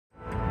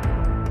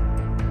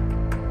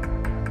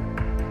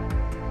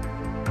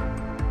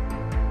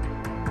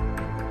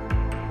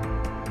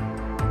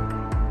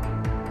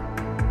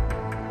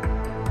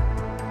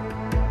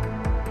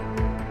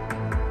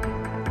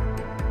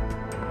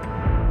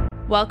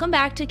Welcome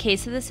back to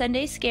Case of the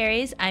Sunday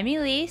Scaries. I'm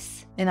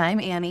Elyse. And I'm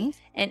Annie.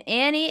 And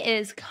Annie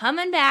is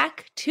coming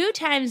back 2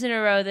 times in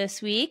a row this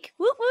week,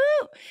 woo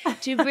woo,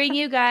 to bring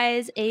you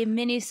guys a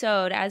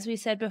mini-sode. As we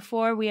said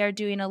before, we are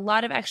doing a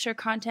lot of extra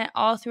content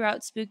all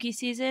throughout spooky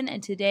season,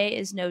 and today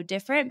is no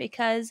different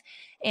because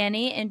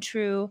Annie, in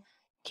true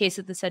Case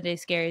of the Sunday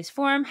Scaries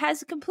form,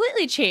 has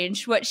completely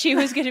changed what she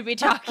was going to be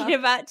talking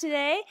about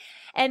today.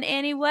 And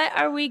Annie, what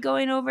are we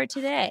going over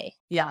today?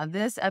 Yeah,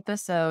 this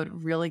episode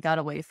really got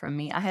away from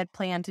me. I had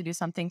planned to do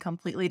something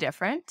completely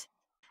different.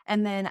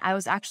 And then I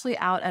was actually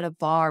out at a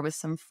bar with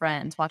some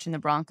friends watching the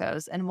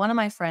Broncos. And one of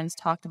my friends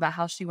talked about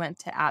how she went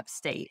to App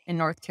State in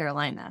North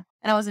Carolina.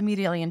 And I was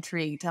immediately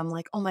intrigued. I'm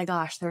like, oh my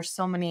gosh, there's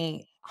so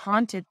many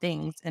haunted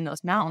things in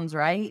those mountains,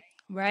 right?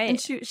 Right.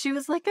 And she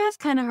was like, I've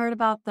kind of heard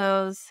about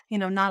those,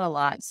 not a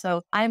lot.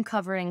 So I'm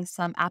covering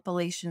some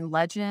Appalachian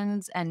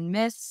legends and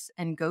myths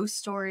and ghost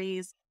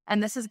stories.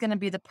 And this is going to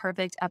be the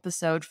perfect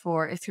episode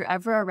for if you're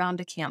ever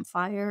around a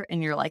campfire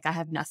and you're like, I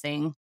have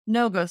nothing,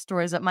 no ghost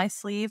stories up my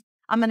sleeve.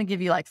 I'm going to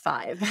give you like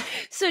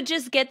 5. So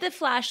just get the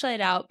flashlight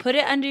out, put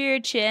it under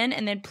your chin,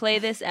 and then play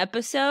this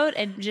episode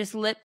and just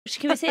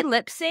can we say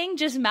lip sing?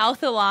 Just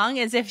mouth along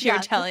as if you're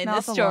telling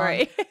the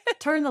story.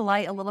 Turn the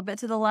light a little bit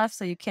to the left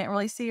so you can't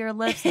really see your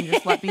lips and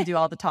just let me do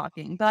all the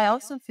talking. But I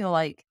also feel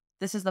like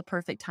this is the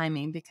perfect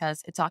timing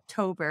because it's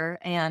October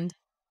and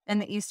in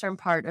the eastern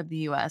part of the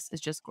U.S. is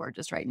just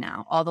gorgeous right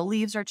now. All the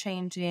leaves are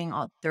changing.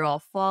 They're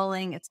all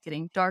falling. It's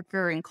getting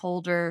darker and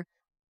colder.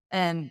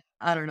 And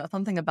I don't know,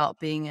 something about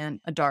being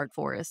in a dark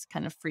forest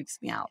kind of freaks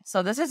me out.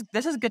 So this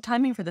is good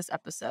timing for this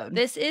episode.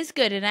 This is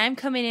good. And I'm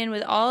coming in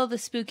with all of the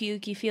spooky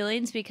ooky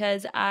feelings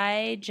because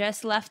I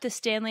just left the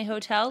Stanley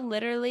Hotel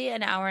literally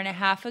an hour and a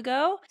half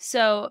ago.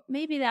 So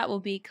maybe that will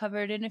be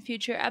covered in a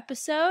future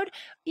episode.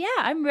 Yeah,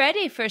 I'm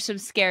ready for some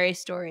scary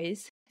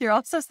stories. You're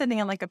also sitting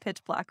in like a pitch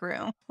black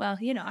room. Well,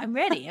 I'm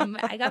ready.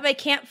 I got my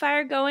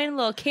campfire going, a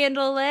little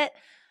candle lit.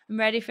 I'm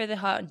ready for the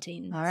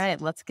hauntings. All right,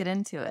 let's get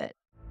into it.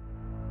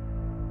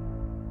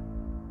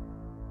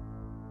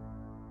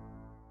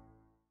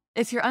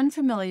 If you're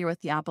unfamiliar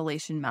with the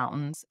Appalachian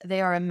Mountains, they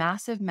are a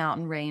massive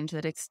mountain range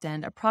that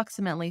extend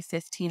approximately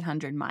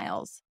 1,500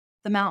 miles.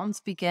 The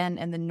mountains begin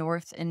in the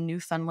north in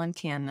Newfoundland,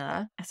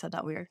 Canada. I said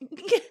that weird.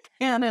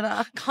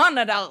 Canada.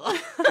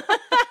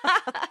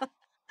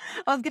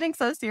 I was getting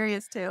so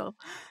serious too.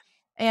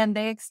 And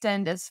they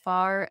extend as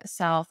far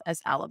south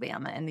as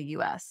Alabama in the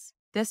U.S.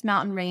 This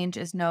mountain range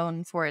is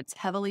known for its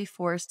heavily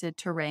forested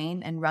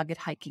terrain and rugged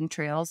hiking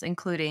trails,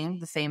 including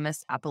the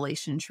famous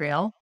Appalachian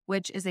Trail,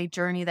 which is a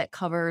journey that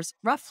covers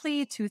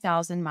roughly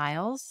 2,000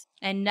 miles.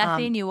 And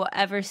nothing you will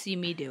ever see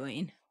me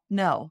doing.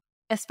 No,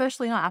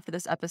 especially not after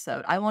this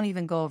episode. I won't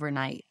even go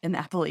overnight in the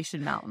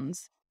Appalachian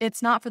Mountains.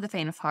 It's not for the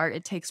faint of heart.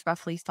 It takes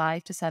roughly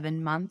 5 to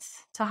 7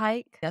 months to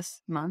hike.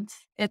 Yes,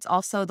 months. It's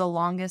also the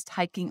longest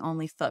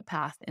hiking-only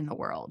footpath in the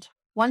world.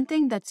 One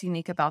thing that's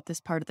unique about this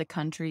part of the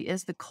country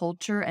is the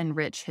culture and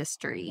rich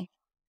history.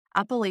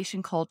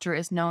 Appalachian culture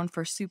is known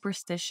for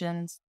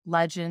superstitions,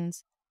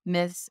 legends,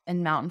 myths,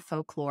 and mountain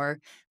folklore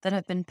that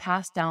have been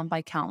passed down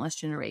by countless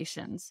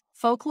generations.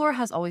 Folklore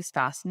has always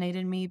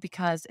fascinated me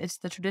because it's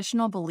the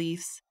traditional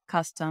beliefs,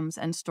 customs,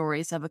 and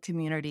stories of a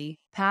community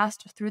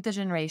passed through the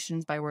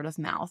generations by word of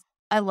mouth.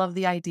 I love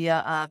the idea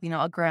of,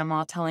 a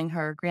grandma telling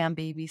her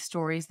grandbaby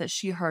stories that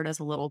she heard as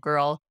a little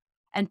girl.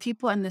 And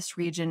people in this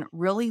region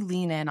really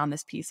lean in on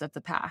this piece of the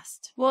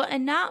past. Well,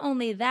 and not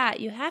only that,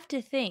 you have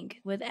to think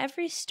with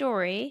every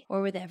story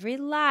or with every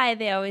lie,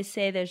 they always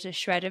say there's a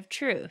shred of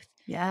truth.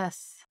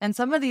 Yes. And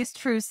some of these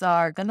truths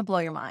are going to blow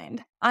your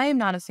mind. I am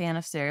not a fan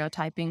of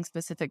stereotyping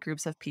specific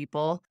groups of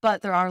people,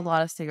 but there are a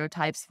lot of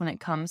stereotypes when it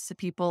comes to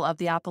people of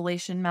the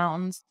Appalachian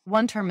Mountains.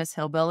 One term is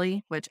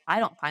hillbilly, which I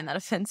don't find that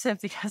offensive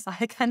because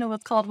I kind of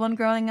was called one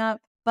growing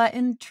up. But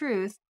in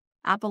truth,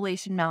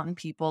 Appalachian Mountain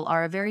people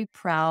are a very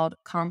proud,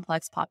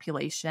 complex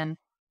population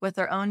with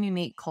their own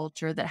unique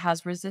culture that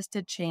has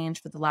resisted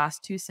change for the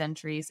last 2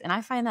 centuries, and I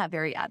find that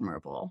very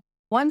admirable.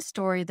 One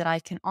story that I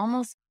can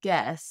almost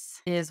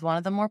guess is one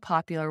of the more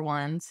popular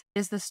ones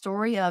is the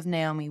story of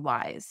Naomi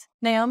Wise.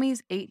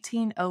 Naomi's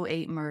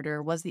 1808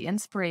 murder was the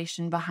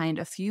inspiration behind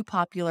a few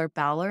popular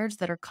ballads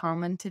that are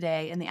common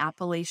today in the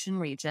Appalachian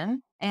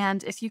region.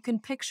 And if you can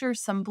picture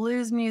some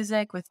blues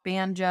music with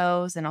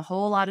banjos and a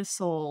whole lot of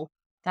soul,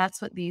 that's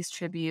what these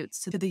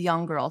tributes to the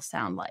young girl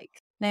sound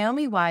like.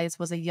 Naomi Wise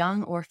was a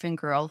young orphan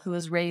girl who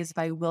was raised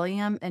by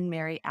William and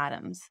Mary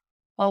Adams.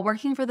 While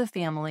working for the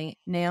family,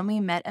 Naomi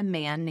met a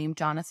man named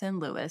Jonathan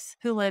Lewis,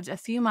 who lived a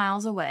few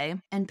miles away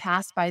and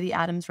passed by the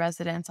Adams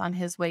residence on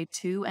his way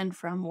to and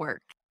from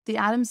work. The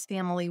Adams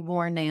family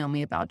warned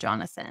Naomi about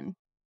Jonathan.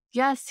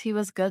 Yes, he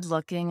was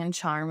good-looking and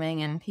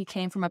charming, and he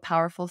came from a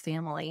powerful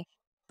family,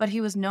 but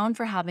he was known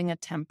for having a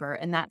temper,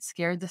 and that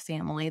scared the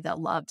family that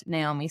loved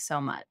Naomi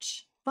so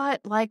much.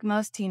 But like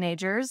most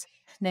teenagers,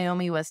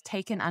 Naomi was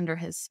taken under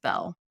his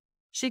spell.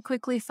 She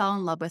quickly fell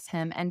in love with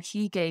him, and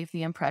he gave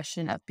the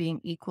impression of being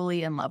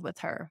equally in love with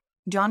her.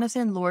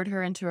 Jonathan lured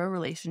her into a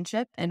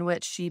relationship in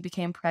which she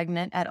became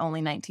pregnant at only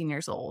 19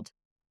 years old.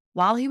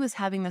 While he was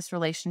having this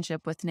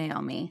relationship with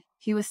Naomi,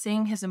 he was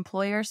seeing his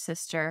employer's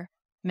sister,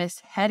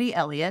 Miss Hetty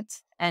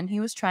Elliott, and he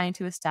was trying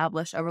to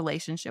establish a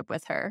relationship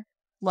with her.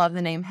 Love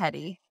the name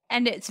Hetty.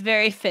 And it's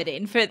very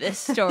fitting for this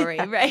story,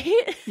 Yeah.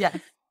 right? Yes.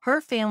 Her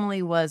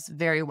family was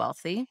very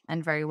wealthy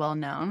and very well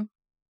known,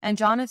 and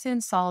Jonathan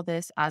saw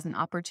this as an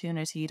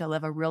opportunity to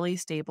live a really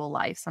stable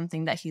life,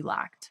 something that he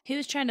lacked. He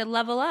was trying to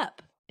level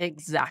up.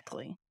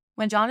 Exactly.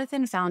 When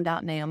Jonathan found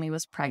out Naomi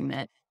was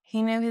pregnant,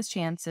 he knew his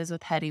chances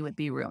with Hetty would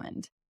be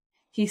ruined.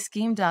 He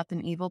schemed up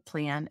an evil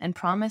plan and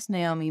promised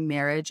Naomi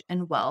marriage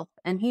and wealth,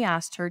 and he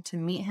asked her to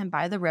meet him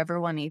by the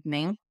river one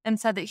evening and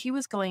said that he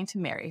was going to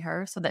marry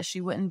her so that she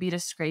wouldn't be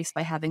disgraced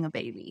by having a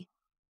baby.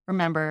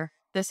 Remember,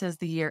 this is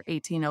the year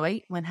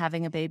 1808 when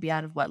having a baby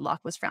out of wedlock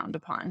was frowned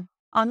upon.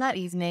 On that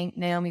evening,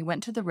 Naomi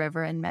went to the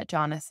river and met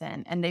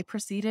Jonathan, and they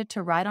proceeded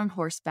to ride on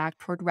horseback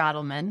toward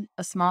Rattleman,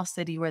 a small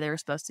city where they were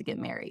supposed to get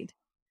married.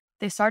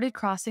 They started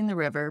crossing the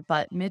river,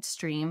 but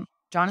midstream,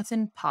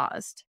 Jonathan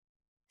paused.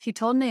 He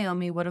told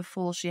Naomi what a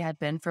fool she had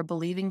been for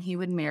believing he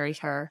would marry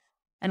her,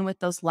 and with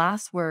those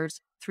last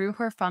words, threw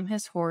her from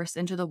his horse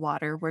into the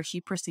water where he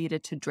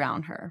proceeded to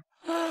drown her.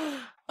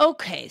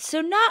 Okay,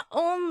 so not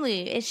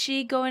only is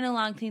she going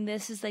along thinking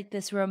this is like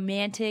this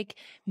romantic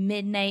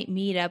midnight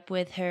meetup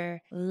with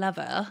her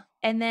lover,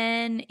 and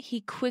then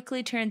he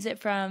quickly turns it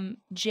from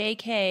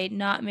JK,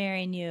 not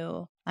marrying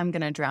you. I'm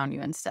going to drown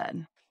you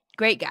instead.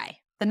 Great guy.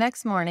 The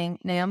next morning,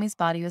 Naomi's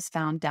body was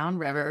found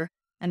downriver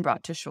and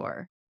brought to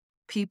shore.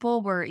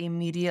 People were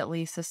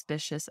immediately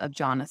suspicious of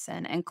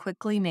Jonathan and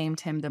quickly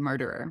named him the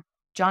murderer.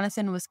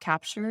 Jonathan was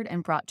captured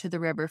and brought to the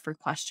river for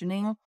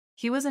questioning.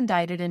 He was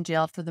indicted and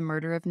jailed for the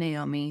murder of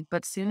Naomi,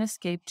 but soon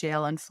escaped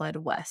jail and fled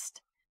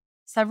west.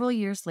 Several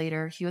years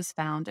later, he was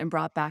found and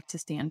brought back to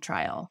stand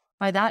trial.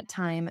 By that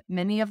time,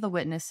 many of the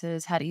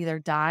witnesses had either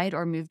died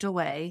or moved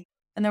away,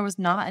 and there was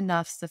not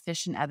enough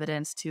sufficient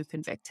evidence to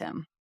convict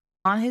him.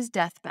 On his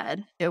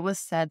deathbed, it was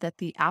said that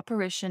the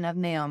apparition of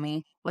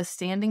Naomi was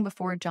standing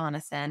before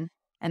Jonathan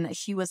and that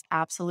he was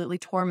absolutely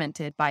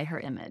tormented by her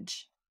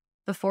image.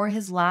 Before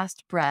his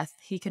last breath,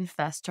 he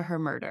confessed to her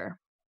murder.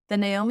 The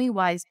Naomi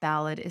Wise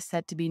ballad is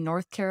said to be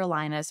North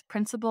Carolina's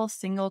principal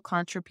single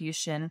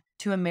contribution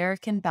to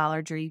American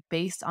balladry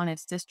based on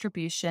its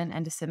distribution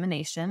and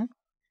dissemination,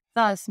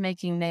 thus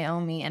making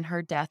Naomi and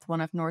her death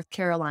one of North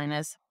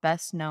Carolina's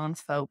best-known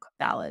folk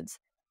ballads.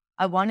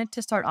 I wanted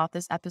to start off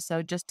this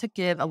episode just to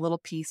give a little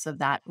piece of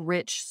that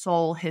rich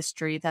soul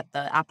history that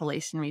the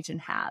Appalachian region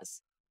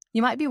has.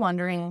 You might be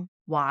wondering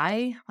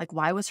why?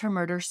 Why was her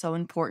murder so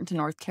important to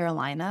North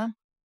Carolina?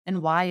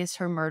 And why is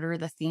her murder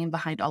the theme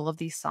behind all of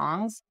these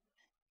songs?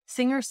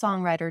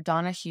 Singer-songwriter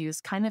Donna Hughes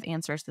kind of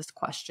answers this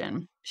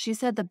question. She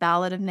said the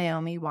Ballad of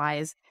Naomi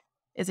Wise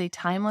is a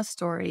timeless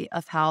story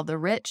of how the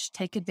rich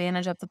take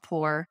advantage of the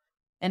poor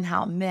and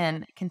how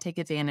men can take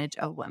advantage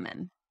of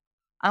women.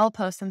 I'll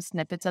post some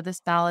snippets of this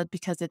ballad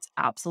because it's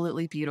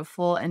absolutely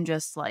beautiful and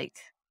just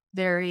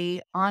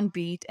very on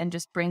beat and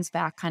just brings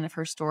back kind of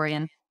her story.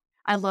 And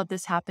I love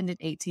this happened in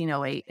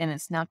 1808 and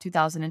it's now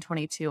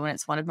 2022 and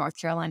it's one of North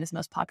Carolina's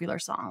most popular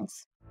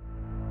songs.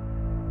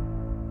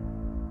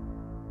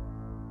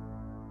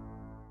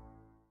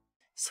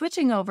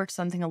 Switching over to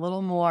something a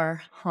little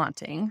more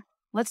haunting,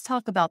 let's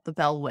talk about the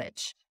Bell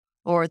Witch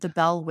or the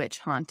Bell Witch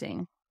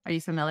haunting. Are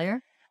you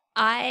familiar?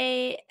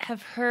 I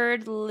have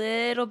heard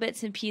little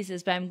bits and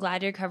pieces, but I'm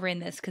glad you're covering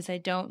this because I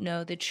don't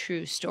know the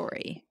true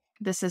story.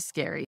 This is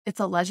scary. It's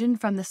a legend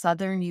from the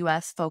southern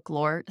U.S.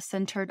 folklore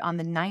centered on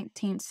the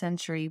 19th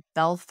century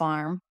Bell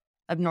Farm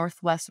of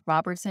northwest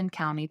Robertson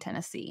County,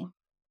 Tennessee.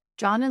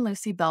 John and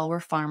Lucy Bell were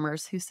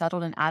farmers who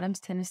settled in Adams,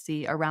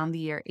 Tennessee around the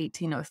year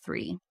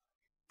 1803.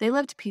 They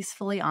lived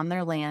peacefully on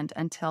their land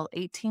until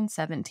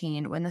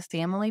 1817 when the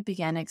family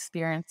began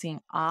experiencing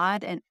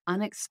odd and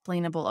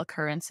unexplainable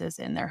occurrences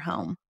in their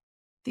home.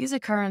 These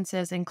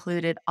occurrences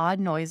included odd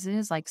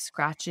noises like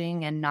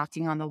scratching and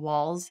knocking on the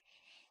walls.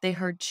 They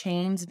heard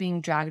chains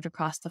being dragged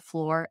across the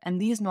floor, and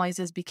these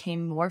noises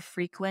became more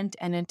frequent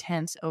and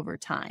intense over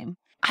time.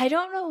 I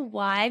don't know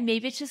why.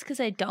 Maybe it's just because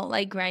I don't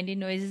like grinding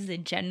noises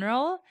in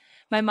general.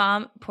 My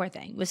mom, poor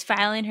thing, was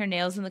filing her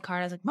nails in the car.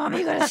 And I was like, Mom,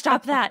 you gotta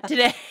stop that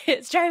today.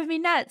 It's driving me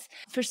nuts.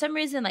 For some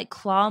reason,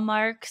 claw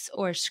marks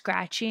or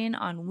scratching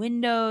on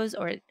windows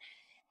or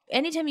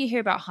anytime you hear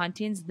about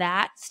hauntings,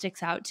 that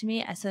sticks out to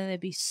me as something that'd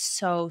be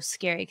so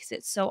scary because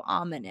it's so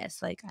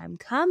ominous. I'm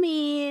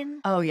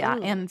coming. Oh, yeah.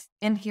 Ooh.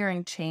 And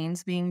hearing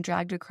chains being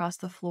dragged across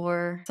the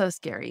floor, so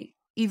scary.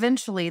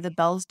 Eventually, the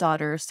Bell's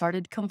daughters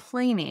started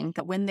complaining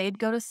that when they'd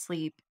go to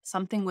sleep,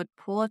 something would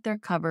pull at their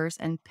covers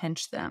and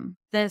pinch them.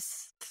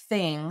 This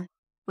thing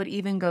would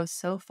even go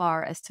so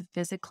far as to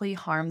physically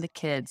harm the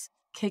kids,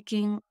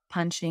 kicking,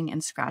 punching,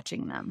 and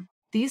scratching them.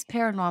 These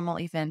paranormal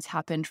events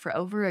happened for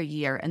over a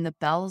year, and the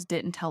Bells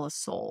didn't tell a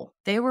soul.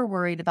 They were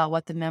worried about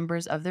what the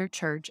members of their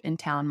church in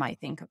town might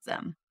think of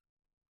them.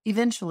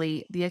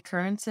 Eventually, the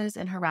occurrences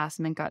and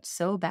harassment got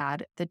so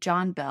bad that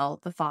John Bell,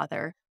 the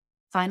father,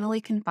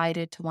 finally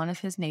confided to one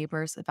of his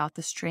neighbors about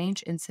the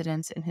strange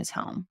incidents in his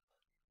home.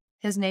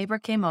 His neighbor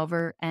came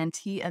over and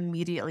he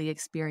immediately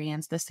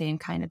experienced the same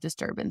kind of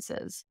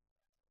disturbances.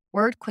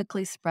 Word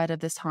quickly spread of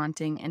this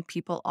haunting, and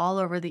people all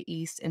over the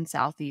East and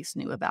Southeast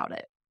knew about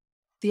it.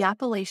 The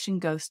Appalachian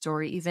ghost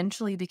story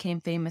eventually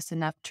became famous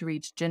enough to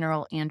reach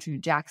General Andrew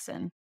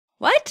Jackson.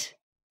 What?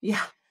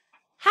 Yeah.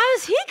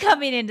 How's he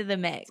coming into the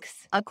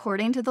mix?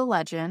 According to the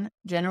legend,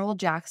 General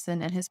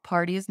Jackson and his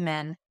party of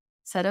men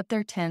set up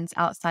their tents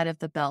outside of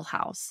the Bell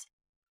House.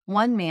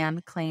 One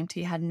man claimed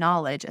he had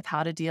knowledge of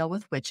how to deal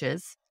with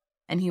witches,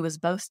 and he was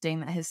boasting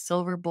that his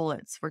silver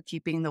bullets were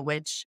keeping the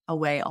witch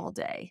away all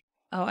day.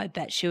 Oh, I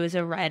bet she was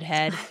a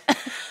redhead.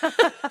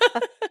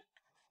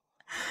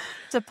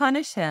 To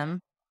punish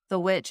him, the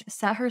witch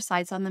set her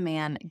sights on the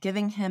man,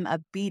 giving him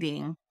a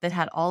beating that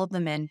had all of the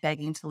men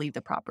begging to leave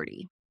the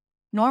property.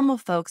 Normal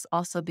folks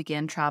also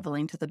began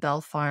traveling to the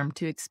Bell Farm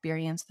to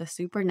experience the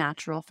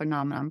supernatural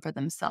phenomenon for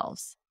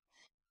themselves.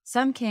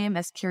 Some came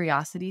as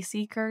curiosity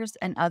seekers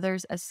and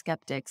others as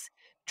skeptics,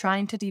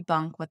 trying to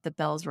debunk what the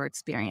Bells were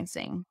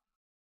experiencing.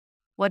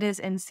 What is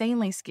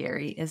insanely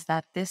scary is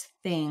that this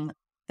thing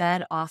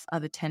fed off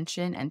of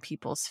attention and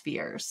people's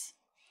fears.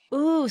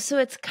 Ooh, so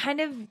it's kind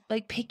of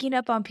like picking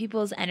up on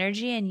people's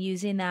energy and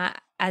using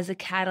that as a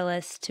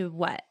catalyst to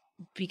what?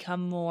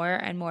 Become more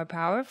and more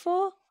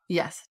powerful?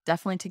 Yes,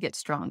 definitely to get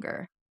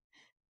stronger.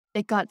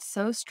 It got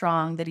so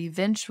strong that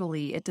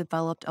eventually it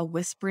developed a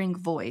whispering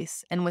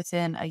voice, and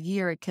within a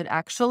year it could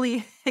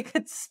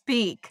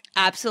speak.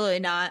 Absolutely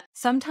not.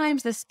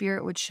 Sometimes the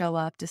spirit would show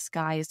up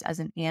disguised as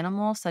an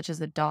animal, such as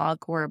a dog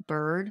or a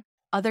bird.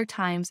 Other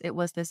times it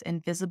was this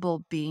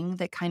invisible being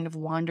that kind of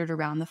wandered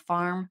around the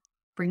farm,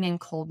 bringing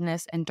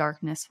coldness and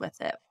darkness with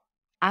it.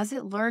 As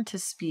it learned to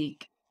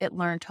speak, it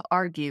learned to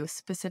argue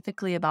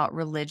specifically about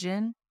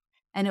religion,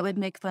 and it would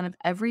make fun of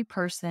every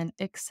person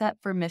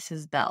except for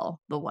Mrs.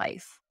 Bell, the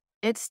wife.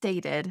 It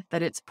stated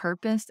that its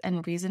purpose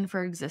and reason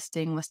for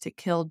existing was to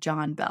kill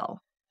John Bell,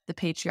 the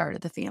patriarch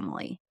of the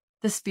family.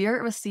 The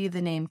spirit received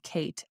the name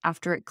Kate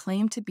after it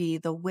claimed to be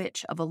the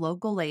witch of a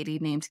local lady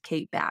named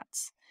Kate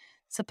Batts.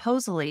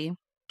 Supposedly,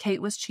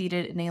 Kate was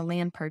cheated in a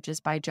land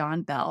purchase by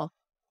John Bell,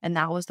 and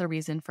that was the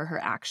reason for her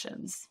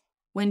actions.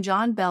 When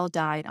John Bell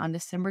died on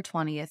December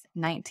 20th,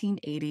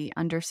 1980,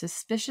 under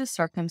suspicious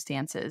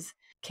circumstances,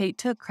 Kate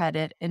took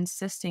credit,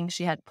 insisting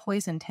she had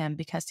poisoned him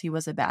because he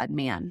was a bad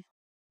man.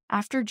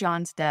 After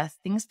John's death,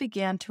 things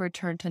began to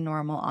return to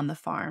normal on the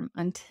farm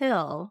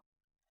until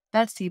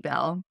Betsy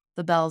Bell,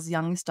 the Bell's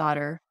youngest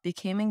daughter,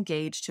 became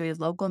engaged to a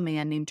local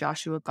man named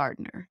Joshua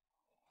Gardner.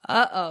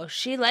 Uh-oh,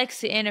 she likes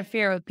to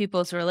interfere with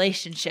people's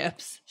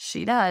relationships.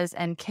 She does,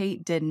 and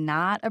Kate did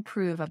not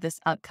approve of this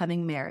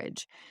upcoming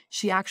marriage.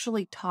 She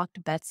actually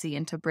talked Betsy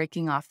into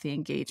breaking off the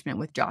engagement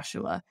with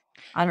Joshua.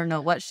 I don't know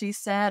what she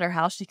said or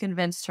how she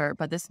convinced her,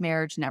 but this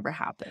marriage never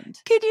happened.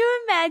 Could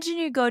you imagine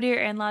you go to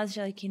your in-laws,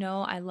 you're like,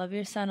 I love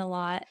your son a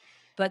lot,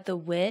 but the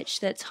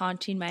witch that's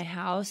haunting my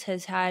house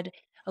has had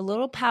a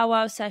little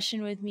powwow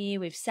session with me.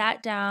 We've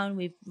sat down,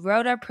 we've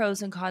wrote our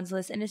pros and cons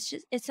list, and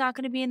it's not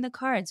going to be in the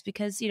cards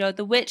because,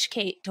 the witch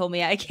Kate told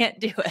me I can't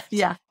do it.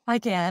 Yeah, I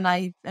can.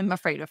 I am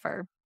afraid of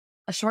her.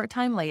 A short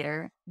time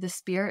later, the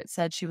spirit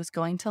said she was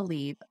going to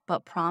leave,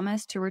 but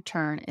promised to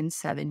return in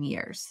 7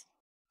 years.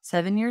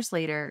 7 years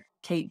later,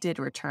 Kate did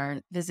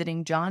return,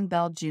 visiting John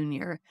Bell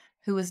Jr.,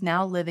 who was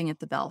now living at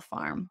the Bell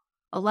Farm.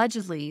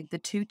 Allegedly, the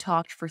two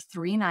talked for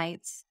 3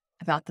 nights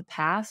about the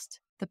past,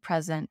 the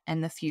present,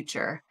 and the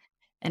future.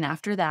 And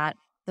after that,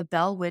 the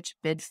Bell Witch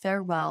bid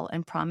farewell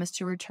and promised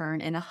to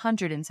return in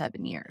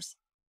 107 years.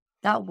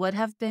 That would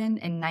have been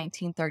in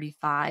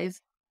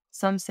 1935.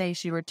 Some say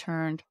she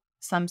returned,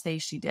 some say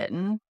she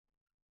didn't.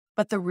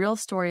 But the real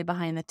story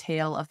behind the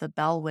tale of the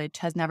Bell Witch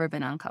has never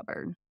been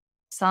uncovered.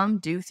 Some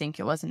do think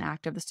it was an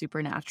act of the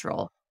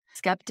supernatural.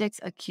 Skeptics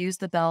accuse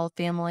the Bell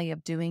family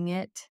of doing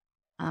it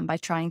by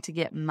trying to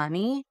get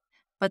money,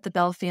 but the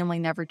Bell family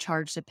never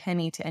charged a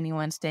penny to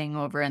anyone staying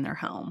over in their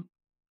home.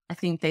 I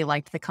think they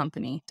liked the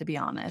company, to be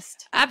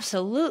honest.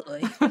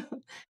 Absolutely.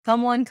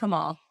 Come one, come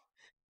all.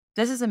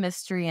 This is a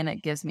mystery and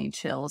it gives me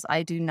chills.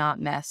 I do not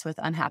mess with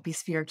unhappy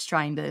spirits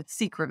trying to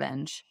seek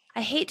revenge.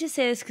 I hate to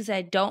say this because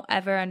I don't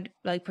ever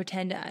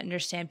pretend to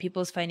understand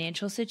people's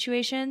financial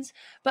situations,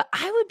 but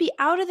I would be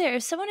out of there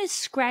if someone is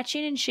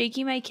scratching and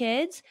shaking my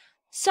kids.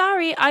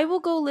 Sorry, I will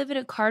go live in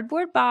a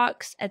cardboard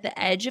box at the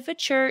edge of a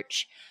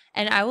church,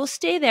 and I will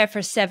stay there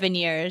for 7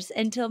 years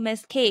until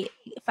Miss Kate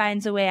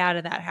finds a way out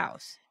of that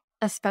house.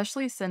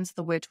 Especially since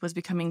the witch was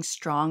becoming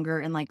stronger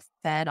and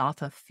fed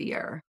off of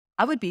fear.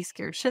 I would be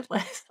scared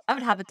shitless. I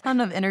would have a ton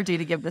of energy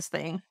to give this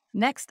thing.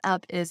 Next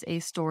up is a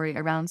story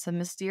around some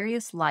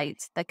mysterious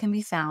lights that can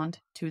be found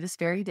to this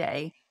very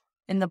day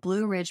in the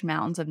Blue Ridge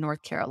Mountains of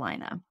North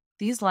Carolina.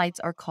 These lights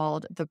are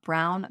called the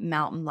Brown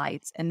Mountain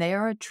Lights, and they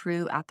are a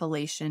true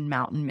Appalachian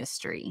mountain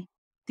mystery.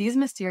 These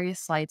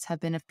mysterious lights have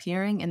been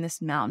appearing in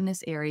this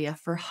mountainous area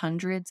for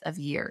hundreds of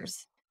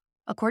years.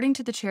 According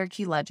to the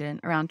Cherokee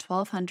legend, around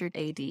 1200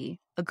 AD,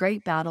 a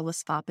great battle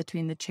was fought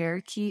between the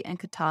Cherokee and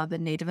Catawba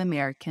Native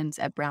Americans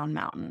at Brown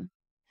Mountain.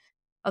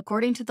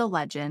 According to the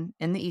legend,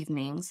 in the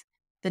evenings,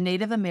 The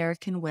Native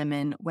American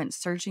women went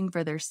searching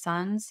for their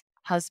sons,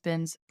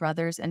 husbands,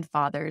 brothers, and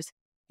fathers,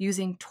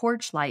 using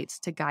torchlights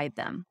to guide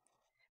them.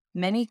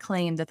 Many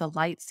claim that the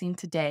lights seen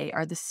today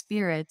are the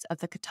spirits of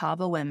the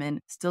Catawba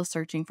women still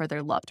searching for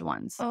their loved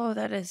ones. Oh,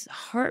 that is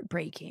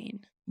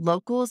heartbreaking.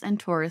 Locals and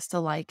tourists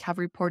alike have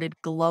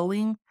reported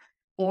glowing,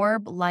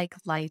 orb like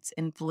lights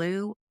in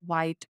blue,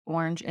 white,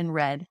 orange, and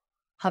red,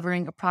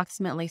 hovering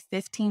approximately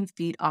 15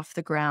 feet off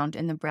the ground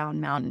in the Brown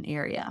Mountain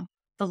area.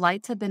 The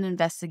lights have been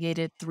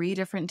investigated 3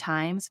 different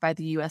times by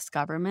the U.S.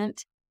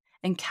 government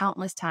and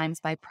countless times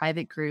by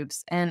private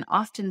groups, and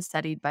often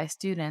studied by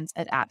students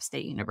at App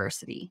State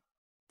University.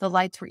 The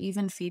lights were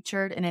even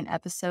featured in an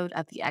episode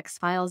of The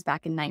X-Files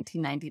back in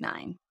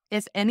 1999.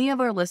 If any of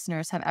our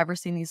listeners have ever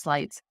seen these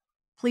lights,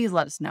 please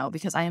let us know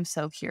because I am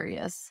so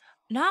curious.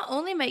 Not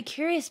only am I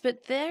curious,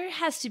 but there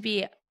has to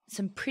be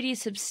some pretty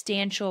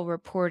substantial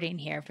reporting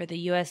here for the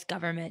U.S.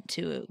 government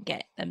to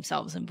get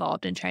themselves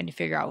involved in trying to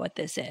figure out what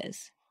this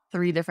is.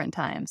 3 different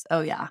times.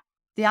 Oh, yeah.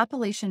 The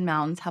Appalachian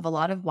Mountains have a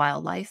lot of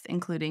wildlife,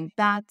 including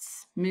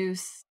bats,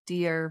 moose,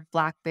 deer,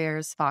 black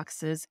bears,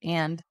 foxes,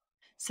 and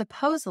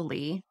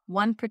supposedly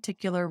one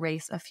particular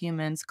race of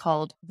humans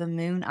called the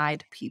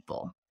Moon-Eyed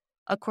People.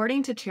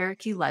 According to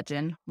Cherokee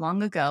legend,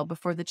 long ago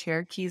before the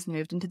Cherokees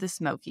moved into the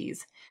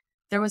Smokies,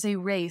 there was a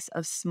race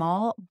of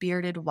small,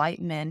 bearded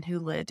white men who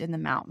lived in the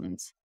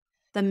mountains.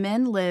 The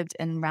men lived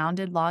in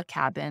rounded log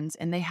cabins,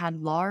 and they had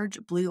large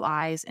blue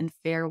eyes and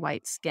fair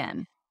white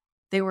skin.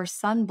 They were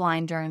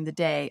sunblind during the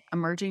day,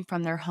 emerging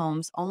from their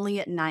homes only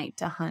at night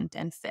to hunt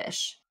and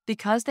fish.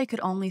 Because they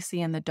could only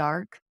see in the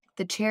dark,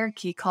 the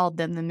Cherokee called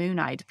them the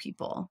Moon-Eyed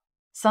People.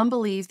 Some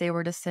believe they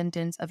were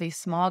descendants of a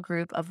small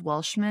group of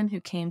Welshmen who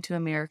came to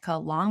America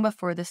long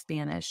before the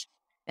Spanish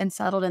and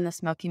settled in the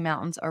Smoky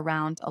Mountains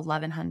around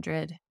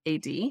 1100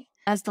 AD.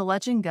 As the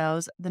legend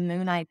goes, the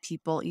Moon-Eyed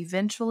People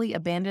eventually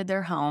abandoned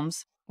their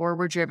homes, or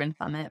were driven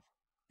from it,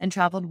 and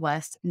traveled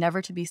west,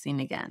 never to be seen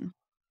again.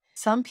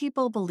 Some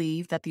people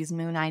believe that these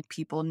Moon-Eyed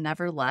People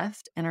never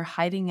left and are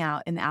hiding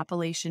out in the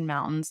Appalachian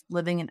Mountains,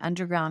 living in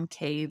underground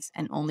caves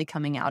and only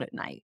coming out at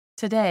night.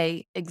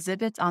 Today,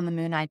 exhibits on the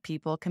Moon-Eyed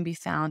People can be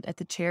found at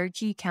the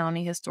Cherokee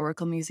County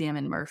Historical Museum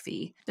in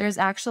Murphy. There's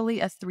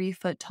actually a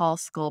 3-foot-tall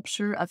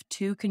sculpture of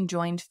 2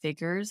 conjoined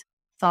figures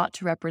thought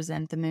to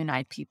represent the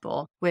Moon-Eyed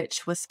People,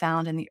 which was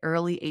found in the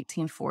early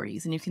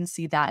 1840s, and you can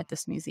see that at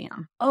this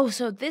museum. Oh,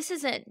 so this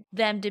isn't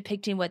them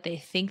depicting what they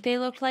think they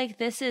look like.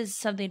 This is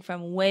something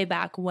from way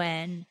back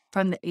when.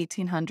 From the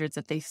 1800s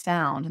that they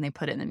found, and they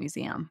put it in the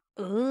museum.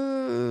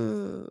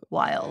 Ooh.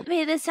 Wild. I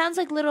mean, this sounds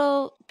like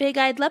little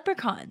big-eyed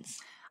leprechauns.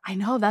 I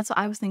know, that's what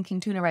I was thinking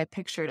too whenever I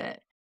pictured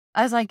it.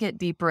 As I get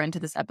deeper into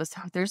this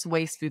episode, there's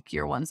way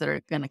spookier ones that are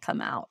going to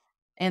come out.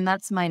 And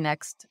that's my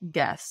next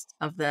guest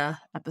of the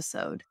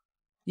episode.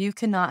 You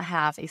cannot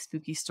have a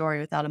spooky story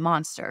without a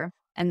monster,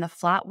 and the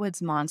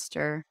Flatwoods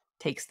Monster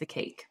takes the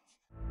cake.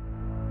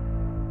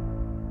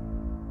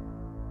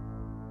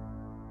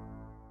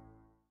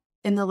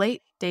 In the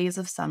late days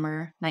of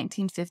summer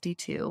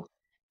 1952,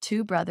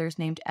 2 brothers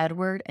named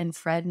Edward and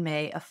Fred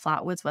May of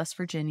Flatwoods, West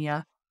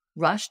Virginia,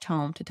 rushed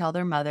home to tell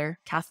their mother,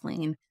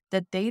 Kathleen,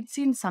 that they'd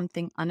seen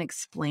something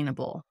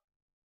unexplainable.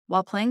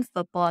 While playing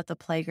football at the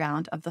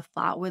playground of the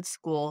Flatwoods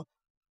School,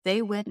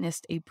 they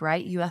witnessed a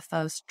bright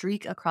UFO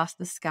streak across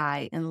the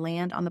sky and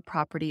land on the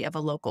property of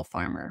a local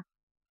farmer.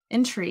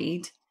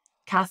 Intrigued,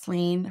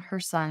 Kathleen, her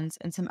sons,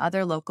 and some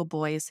other local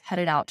boys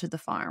headed out to the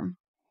farm.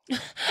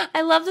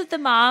 I love that the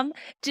mom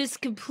just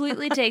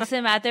completely takes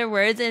them at their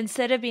words.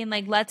 Instead of being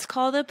like, let's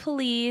call the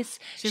police,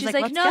 she's like,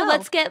 "Let's no, go.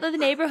 let's get the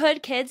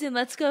neighborhood kids and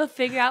let's go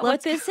figure out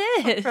what this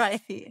is.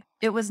 Right.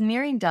 It was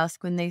nearing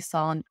dusk when they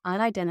saw an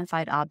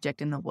unidentified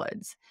object in the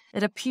woods.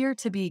 It appeared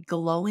to be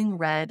glowing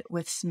red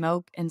with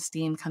smoke and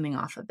steam coming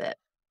off of it.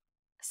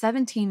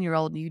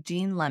 17-year-old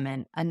Eugene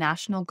Lemon, a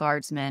National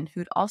Guardsman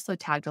who'd also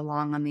tagged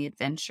along on the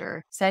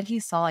adventure, said he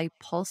saw a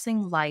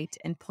pulsing light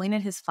and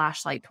pointed his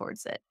flashlight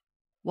towards it.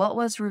 What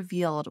was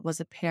revealed was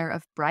a pair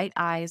of bright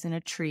eyes in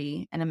a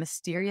tree and a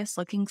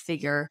mysterious-looking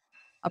figure,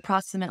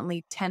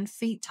 approximately 10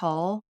 feet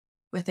tall,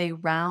 with a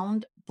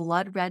round,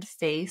 blood-red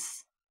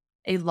face,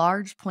 a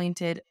large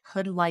pointed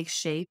hood-like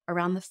shape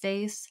around the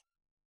face,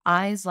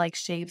 eyes like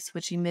shapes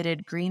which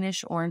emitted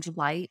greenish-orange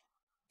light,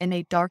 and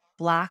a dark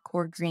black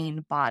or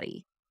green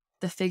body.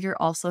 The figure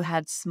also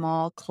had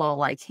small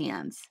claw-like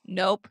hands.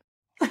 Nope.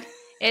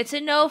 It's a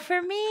no for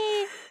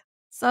me.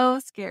 So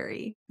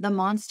scary. The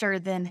monster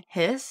then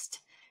hissed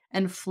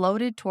and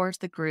floated towards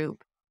the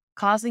group,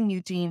 causing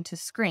Eugene to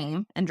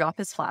scream and drop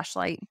his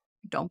flashlight.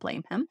 Don't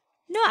blame him.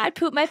 No, I'd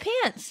poop my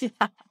pants.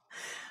 Yeah.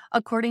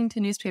 According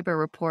to newspaper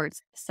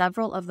reports,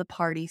 several of the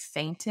party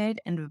fainted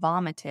and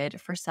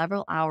vomited for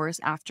several hours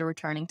after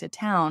returning to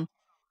town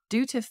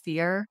due to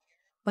fear,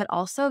 but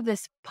also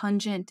this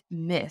pungent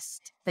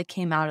mist that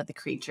came out of the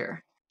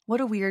creature.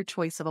 What a weird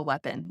choice of a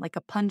weapon, like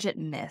a pungent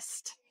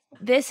mist.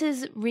 This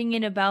is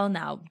ringing a bell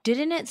now.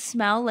 Didn't it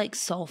smell like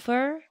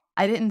sulfur?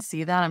 I didn't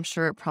see that. I'm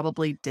sure it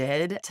probably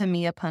did. To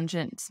me, a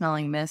pungent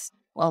smelling mist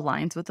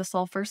aligns with the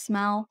sulfur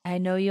smell. I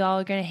know you all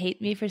are going to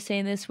hate me for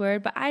saying this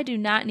word, but I do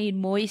not need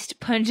moist,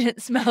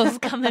 pungent smells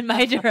coming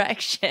my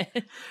direction.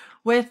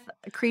 With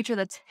a creature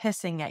that's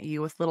hissing at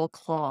you with little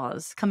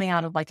claws coming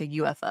out of like a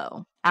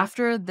UFO.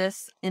 After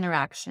this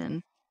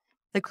interaction,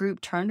 the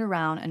group turned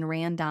around and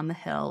ran down the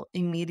hill,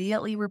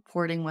 immediately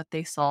reporting what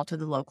they saw to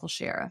the local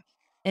sheriff.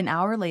 An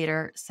hour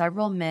later,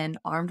 several men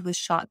armed with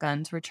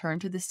shotguns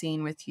returned to the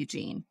scene with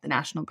Eugene, the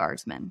National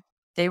Guardsman.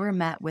 They were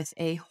met with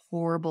a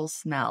horrible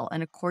smell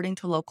and, according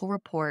to local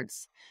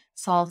reports,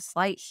 saw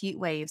slight heat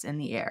waves in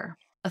the air.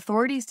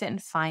 Authorities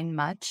didn't find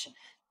much,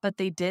 but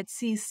they did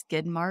see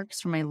skid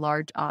marks from a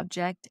large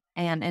object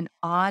and an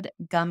odd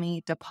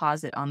gummy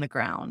deposit on the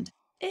ground.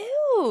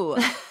 Ew.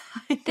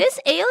 This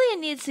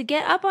alien needs to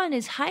get up on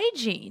his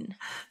hygiene.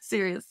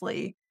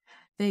 Seriously.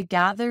 They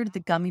gathered the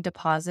gummy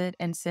deposit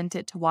and sent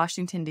it to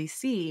Washington,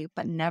 D.C.,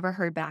 but never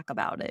heard back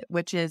about it,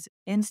 which is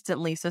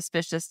instantly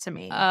suspicious to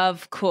me.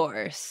 Of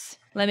course.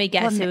 Let me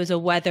guess, it was a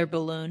weather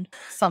balloon.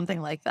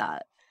 Something like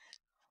that.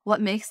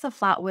 What makes the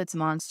Flatwoods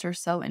Monster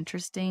so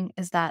interesting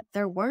is that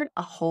there weren't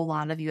a whole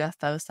lot of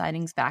UFO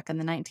sightings back in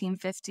the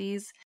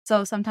 1950s.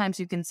 So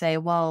sometimes you can say,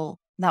 well,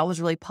 that was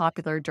really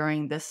popular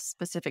during this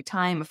specific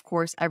time. Of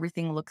course,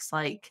 everything looks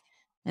like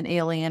an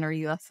alien or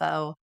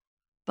UFO.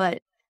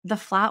 But the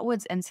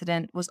Flatwoods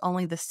incident was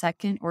only the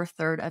second or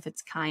third of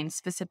its kind,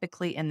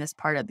 specifically in this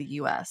part of the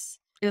U.S.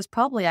 It was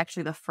probably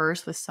actually the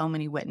first with so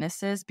many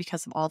witnesses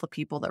because of all the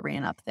people that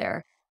ran up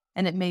there,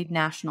 and it made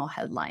national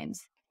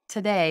headlines.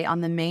 Today,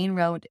 on the main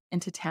road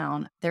into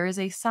town, there is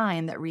a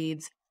sign that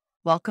reads,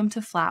 "Welcome to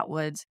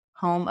Flatwoods,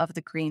 home of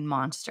the Green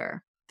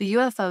Monster." The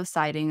UFO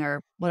sighting,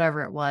 or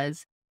whatever it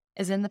was,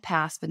 is in the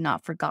past but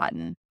not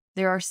forgotten.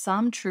 There are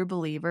some true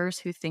believers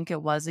who think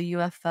it was a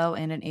UFO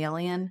and an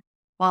alien,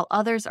 while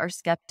others are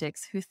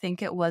skeptics who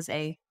think it was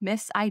a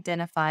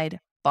misidentified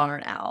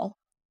barn owl.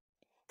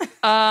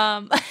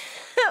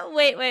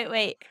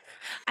 Wait.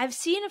 I've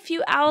seen a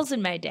few owls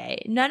in my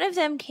day. None of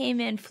them came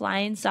in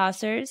flying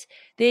saucers.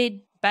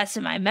 They, best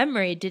of my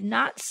memory, did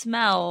not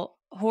smell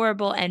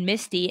horrible and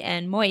misty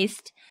and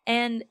moist,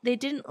 and they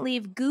didn't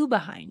leave goo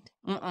behind.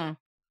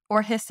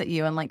 Or hiss at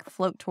you and like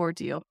float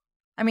towards you.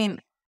 I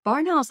mean,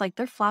 barn owls, like,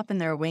 they're flapping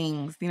their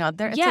wings. You know,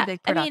 it's a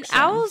big production.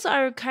 Owls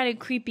are kind of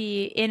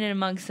creepy in and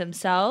amongst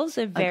themselves.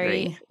 They're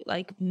very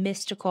like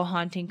mystical,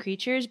 haunting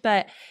creatures.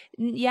 But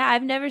yeah,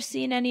 I've never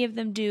seen any of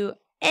them do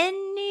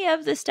any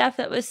of the stuff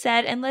that was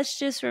said. And let's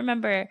just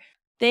remember,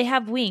 they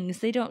have wings.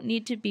 They don't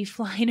need to be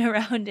flying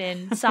around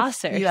in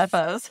saucers.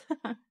 UFOs.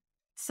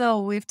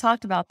 So we've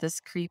talked about this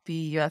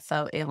creepy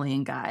UFO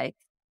alien guy.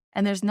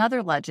 And there's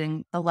another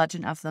legend, the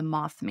legend of the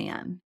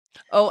Mothman.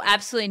 Oh,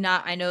 absolutely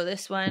not. I know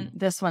this one.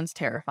 This one's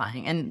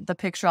terrifying. And the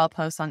picture I'll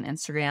post on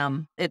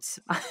Instagram, it's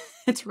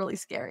really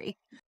scary.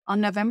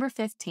 On November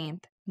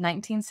 15th,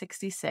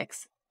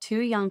 1966, two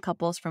young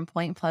couples from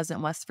Point Pleasant,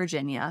 West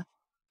Virginia,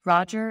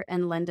 Roger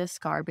and Linda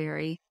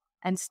Scarberry,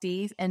 and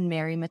Steve and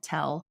Mary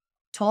Mattel,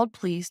 told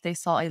police they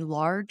saw a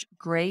large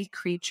gray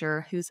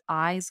creature whose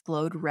eyes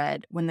glowed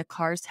red when the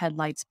car's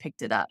headlights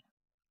picked it up.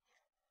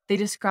 They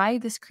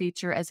described this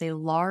creature as a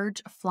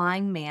large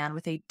flying man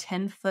with a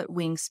 10-foot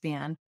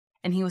wingspan,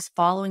 and he was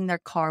following their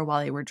car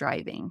while they were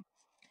driving.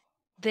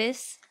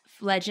 This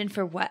legend,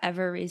 for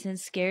whatever reason,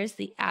 scares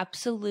the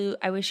absolute...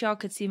 I wish y'all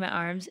could see my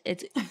arms.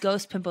 It's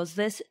ghost pimples.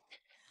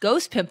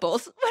 Ghost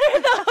pimples? What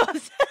are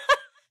those?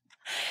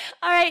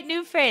 All right,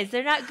 new phrase.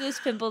 They're not goose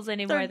pimples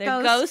anymore.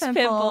 They're ghost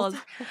pimples.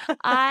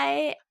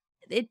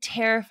 It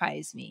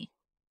terrifies me.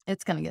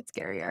 It's going to get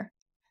scarier.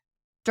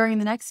 During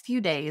the next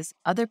few days,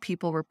 other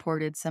people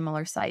reported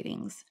similar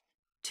sightings.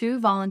 Two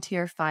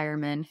volunteer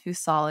firemen who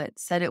saw it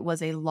said it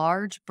was a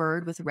large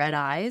bird with red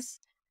eyes.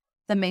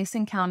 The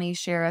Mason County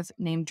Sheriff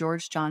named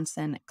George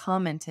Johnson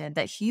commented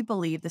that he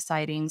believed the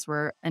sightings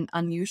were an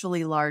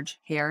unusually large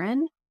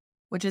heron,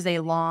 which is a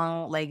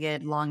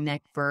long-legged,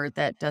 long-necked bird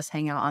that does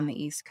hang out on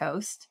the East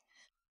Coast.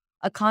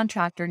 A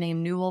contractor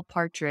named Newell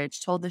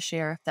Partridge told the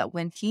sheriff that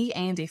when he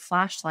aimed a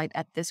flashlight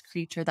at this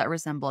creature that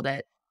resembled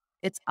it,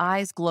 its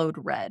eyes glowed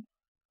red.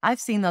 I've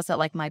seen those at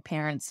like my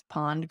parents'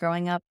 pond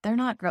growing up. They're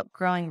not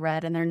growing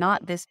red, and they're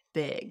not this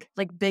big,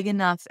 like big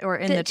enough or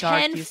in the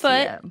dark.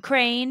 10-foot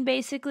crane,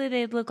 basically,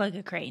 they look like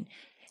a crane.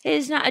 It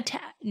is not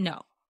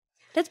no.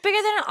 That's bigger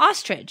than an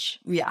ostrich.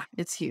 Yeah,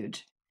 it's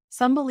huge.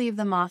 Some believe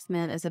the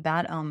Mothman is a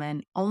bad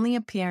omen, only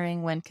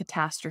appearing when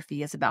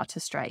catastrophe is about to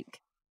strike.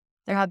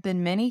 There have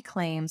been many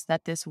claims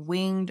that this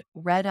winged,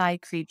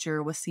 red-eyed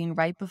creature was seen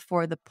right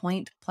before the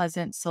Point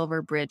Pleasant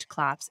Silver Bridge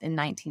collapse in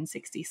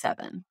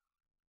 1967.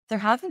 There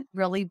haven't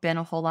really been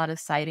a whole lot of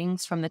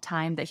sightings from the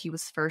time that he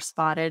was first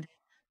spotted,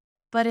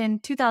 but in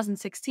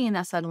 2016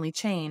 that suddenly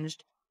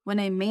changed when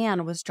a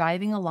man was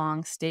driving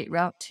along State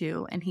Route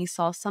 2 and he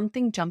saw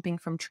something jumping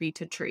from tree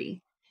to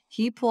tree.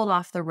 He pulled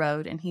off the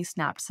road and he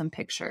snapped some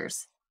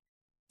pictures.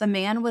 The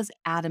man was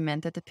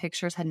adamant that the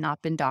pictures had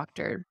not been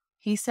doctored.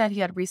 He said he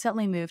had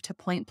recently moved to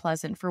Point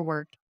Pleasant for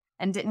work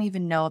and didn't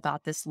even know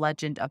about this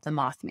legend of the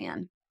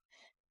Mothman.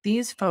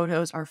 These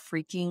photos are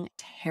freaking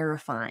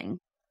terrifying.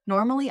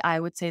 Normally, I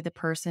would say the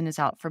person is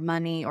out for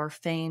money or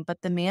fame,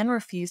 but the man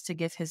refused to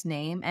give his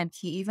name and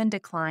he even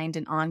declined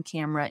an on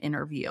camera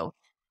interview.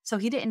 So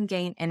he didn't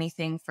gain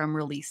anything from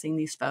releasing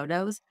these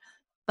photos,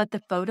 but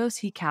the photos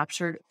he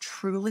captured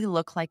truly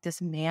look like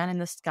this man in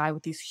the sky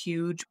with these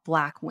huge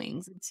black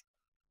wings.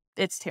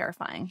 It's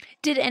terrifying.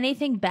 Did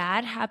anything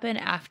bad happen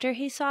after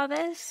he saw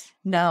this?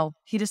 No,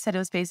 he just said it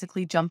was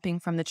basically jumping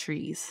from the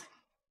trees.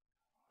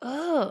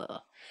 Oh,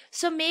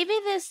 so maybe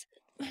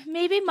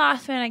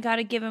Mothman, I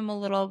gotta give him a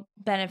little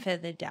benefit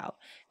of the doubt.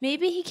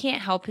 Maybe he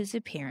can't help his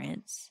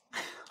appearance.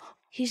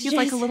 He's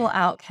like a little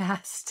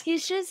outcast.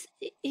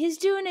 He's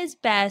doing his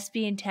best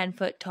being 10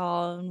 foot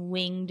tall and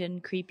winged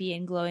and creepy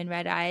and glowing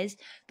red eyes.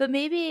 But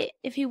maybe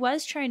if he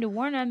was trying to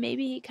warn him,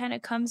 maybe he kind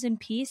of comes in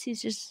peace.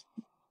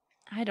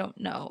 I don't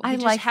know. I He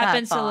just like that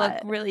happens to look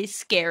thought. really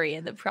scary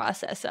in the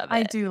process of I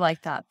it. do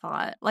like that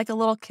thought. Like a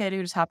little kid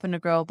who just happened to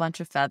grow a bunch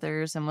of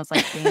feathers and was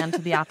like banned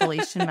to the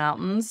Appalachian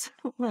Mountains.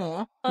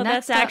 Oh,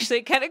 Next that's up-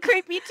 actually kind of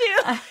creepy too.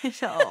 I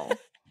know.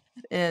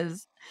 It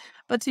is.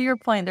 But to your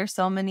point, there's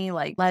so many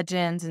like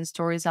legends and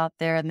stories out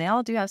there, and they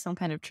all do have some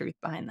kind of truth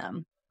behind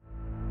them.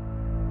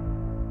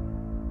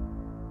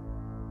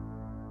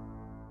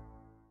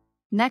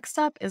 Next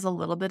up is a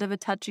little bit of a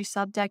touchy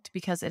subject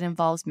because it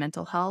involves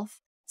mental health.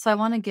 So I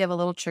want to give a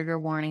little trigger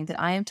warning that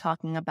I am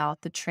talking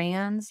about the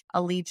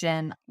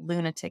Appalachian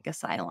Lunatic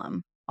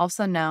Asylum,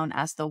 also known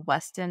as the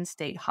Weston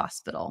State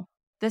Hospital.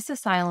 This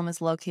asylum is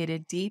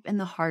located deep in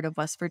the heart of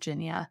West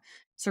Virginia,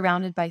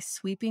 surrounded by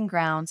sweeping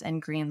grounds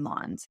and green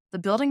lawns. The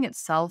building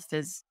itself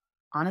is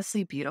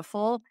honestly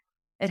beautiful.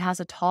 It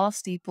has a tall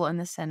steeple in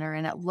the center,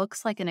 and it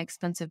looks like an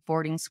expensive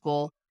boarding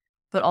school,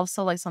 but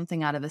also like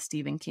something out of a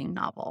Stephen King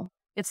novel.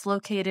 It's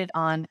located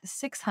on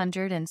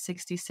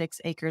 666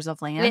 acres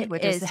of land,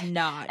 which is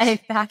not. a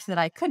fact that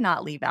I could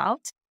not leave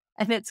out,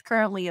 and it's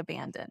currently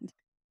abandoned.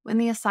 When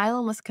the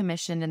asylum was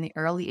commissioned in the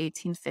early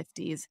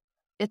 1850s,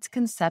 its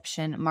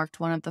conception marked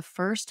one of the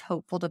first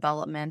hopeful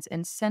developments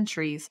in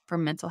centuries for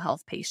mental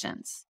health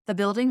patients. The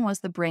building was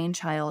the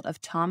brainchild of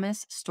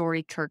Thomas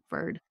Story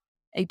Kirkford,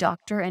 a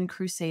doctor and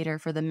crusader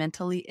for the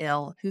mentally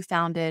ill who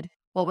founded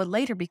what would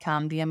later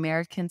become the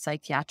American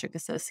Psychiatric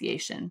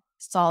Association.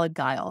 Solid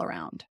guy all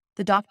around.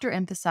 The doctor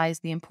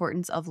emphasized the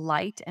importance of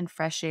light and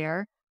fresh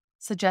air,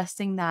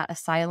 suggesting that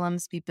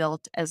asylums be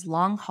built as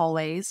long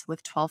hallways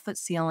with 12-foot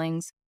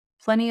ceilings,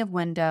 plenty of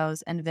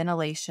windows, and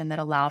ventilation that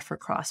allowed for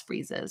cross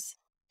breezes.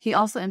 He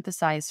also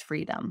emphasized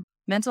freedom.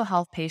 Mental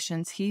health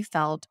patients, he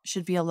felt,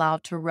 should be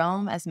allowed to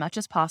roam as much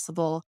as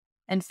possible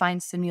and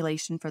find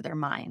stimulation for their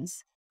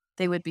minds.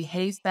 They would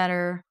behave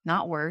better,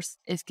 not worse,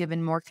 if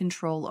given more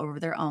control over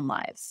their own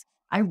lives.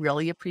 I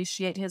really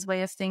appreciate his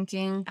way of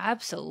thinking.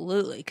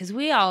 Absolutely, because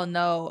we all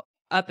know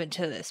up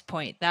until this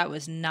point that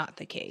was not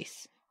the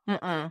case.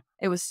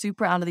 It was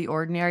super out of the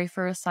ordinary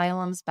for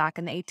asylums back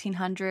in the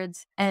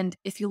 1800s. And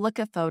if you look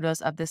at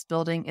photos of this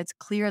building, it's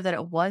clear that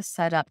it was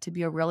set up to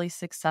be a really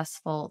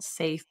successful,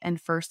 safe, and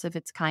first of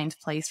its kind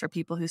place for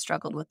people who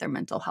struggled with their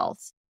mental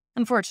health.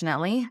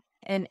 Unfortunately,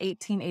 in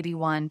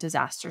 1881,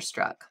 disaster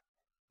struck.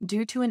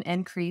 Due to an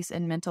increase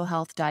in mental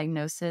health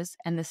diagnosis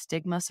and the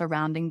stigma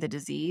surrounding the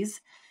disease,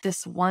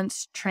 this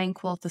once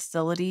tranquil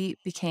facility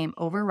became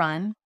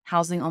overrun,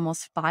 housing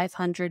almost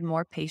 500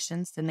 more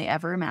patients than they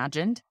ever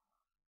imagined.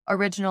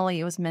 Originally,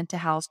 it was meant to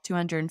house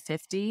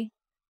 250,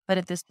 but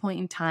at this point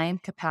in time,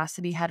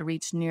 capacity had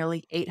reached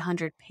nearly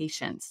 800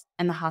 patients,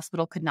 and the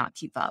hospital could not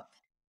keep up.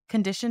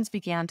 Conditions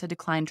began to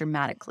decline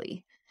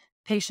dramatically.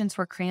 Patients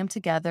were crammed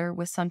together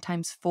with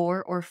sometimes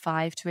 4 or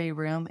 5 to a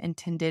room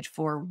intended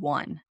for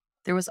 1.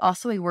 There was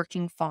also a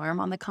working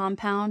farm on the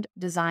compound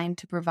designed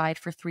to provide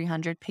for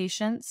 300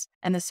 patients,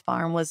 and this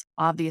farm was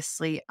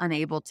obviously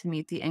unable to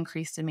meet the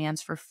increased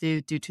demands for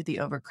food due to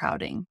the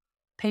overcrowding.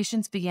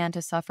 Patients began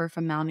to suffer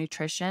from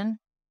malnutrition,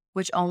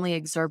 which only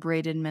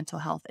exacerbated mental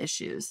health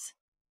issues.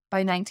 By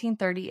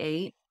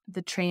 1938,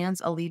 the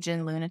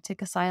Appalachian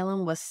Lunatic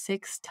Asylum was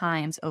 6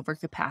 times over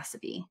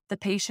capacity. The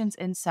patients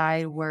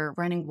inside were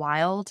running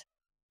wild,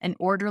 and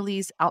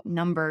orderlies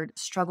outnumbered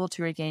struggled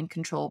to regain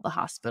control of the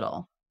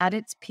hospital. At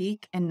its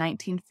peak in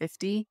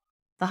 1950,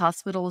 the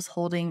hospital was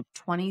holding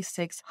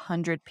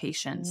 2,600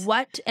 patients.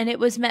 What? And it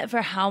was meant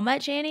for how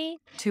much, Annie?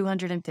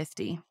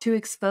 250. To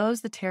expose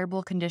the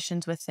terrible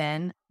conditions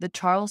within, the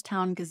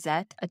Charlestown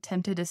Gazette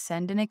attempted to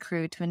send in a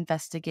crew to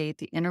investigate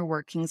the inner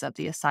workings of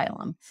the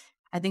asylum.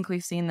 I think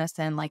we've seen this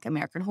in like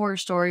American Horror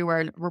Story, where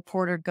a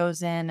reporter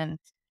goes in and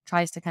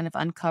tries to kind of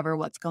uncover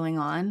what's going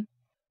on.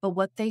 But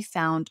what they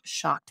found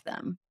shocked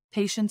them.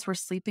 Patients were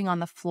sleeping on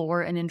the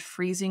floor and in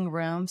freezing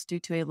rooms due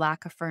to a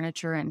lack of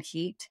furniture and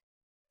heat.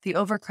 The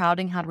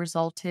overcrowding had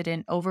resulted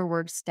in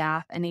overworked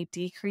staff and a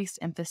decreased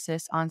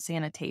emphasis on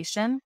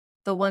sanitation.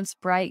 The once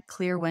bright,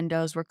 clear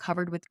windows were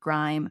covered with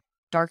grime,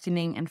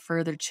 darkening and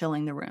further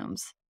chilling the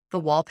rooms. The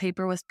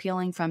wallpaper was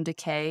peeling from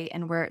decay,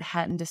 and where it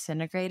hadn't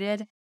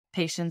disintegrated,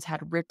 patients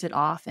had ripped it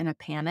off in a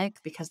panic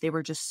because they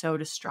were just so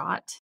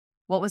distraught.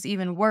 What was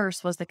even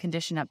worse was the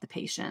condition of the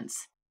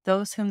patients.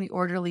 Those whom the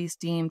orderlies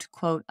deemed,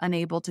 quote,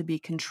 unable to be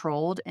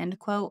controlled, end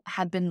quote,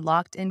 had been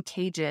locked in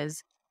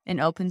cages in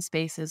open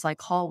spaces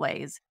like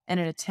hallways in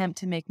an attempt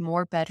to make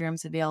more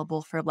bedrooms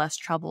available for less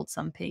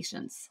troublesome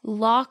patients.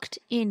 Locked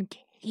in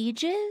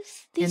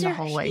cages? These In the are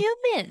hallway.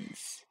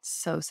 humans.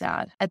 So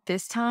sad. At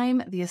this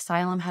time, the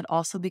asylum had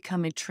also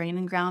become a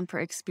training ground for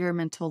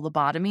experimental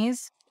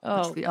lobotomies, which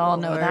Oh, we all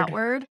know that Lord.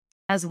 word,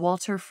 as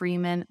Walter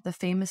Freeman, the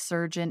famous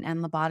surgeon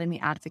and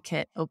lobotomy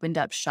advocate, opened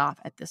up shop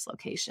at this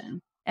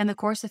location. In the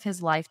course of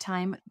his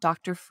lifetime,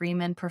 Dr.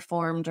 Freeman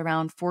performed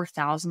around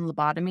 4,000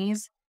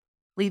 lobotomies,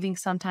 leaving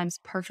sometimes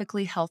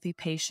perfectly healthy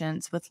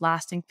patients with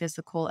lasting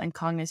physical and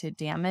cognitive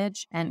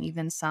damage, and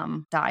even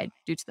some died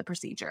due to the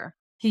procedure.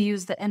 He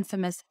used the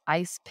infamous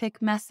ice pick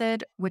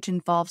method, which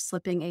involves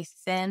slipping a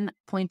thin,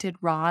 pointed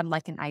rod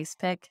like an ice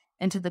pick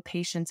into the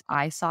patient's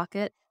eye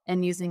socket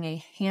and using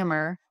a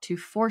hammer to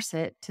force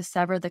it to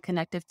sever the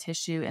connective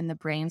tissue in the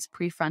brain's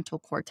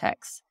prefrontal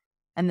cortex.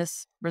 And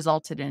this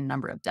resulted in a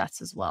number of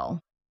deaths as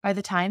well. By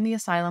the time the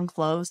asylum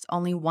closed,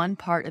 only one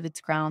part of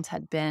its grounds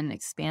had been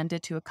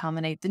expanded to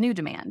accommodate the new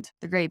demand,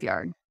 the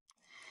graveyard.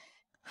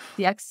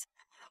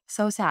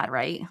 So sad,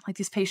 right? Like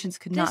these patients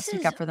could not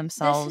speak up for This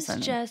themselves. is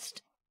And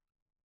just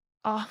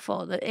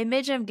awful. The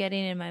image I'm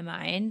getting in my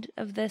mind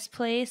of this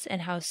place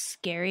and how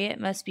scary it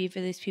must be for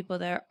these people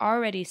that are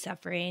already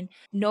suffering,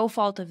 no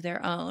fault of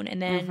their own.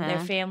 And then their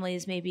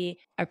families maybe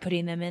are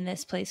putting them in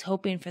this place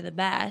hoping for the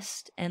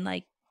best and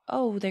like,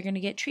 oh, they're going to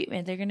get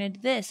treatment. They're going to do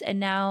this. And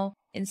now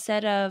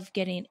instead of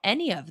getting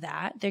any of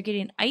that, they're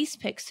getting ice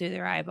picks through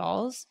their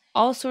eyeballs,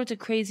 all sorts of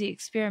crazy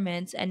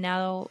experiments. And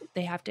now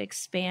they have to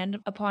expand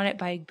upon it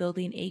by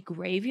building a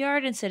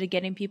graveyard instead of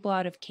getting people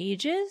out of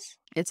cages.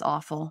 It's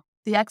awful.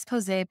 The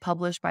expose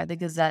published by the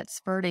Gazette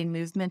spurred a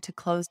movement to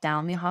close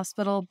down the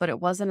hospital, but it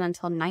wasn't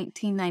until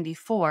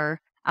 1994,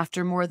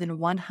 after more than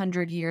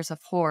 100 years of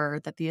horror,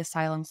 that the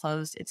asylum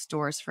closed its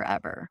doors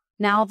forever.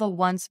 Now the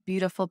once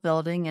beautiful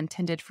building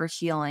intended for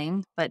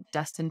healing, but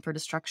destined for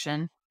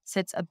destruction,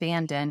 sits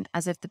abandoned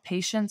as if the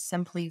patients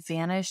simply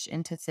vanished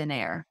into thin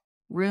air.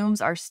 Rooms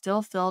are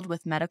still filled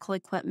with medical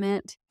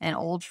equipment and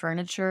old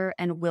furniture,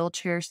 and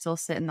wheelchairs still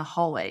sit in the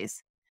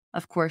hallways.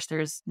 Of course,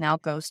 there's now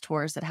ghost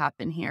tours that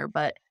happen here,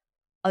 but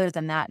other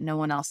than that, no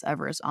one else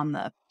ever is on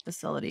the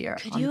facility or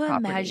Could on the you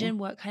property. imagine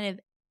what kind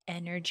of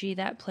energy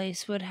that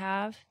place would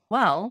have?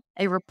 Well,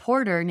 a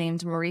reporter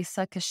named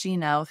Marisa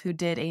Cascino, who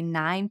did a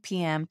 9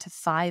 p.m. to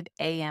 5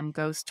 a.m.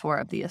 ghost tour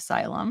of the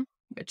asylum,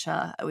 which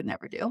I would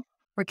never do,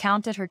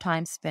 recounted her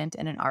time spent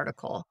in an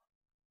article.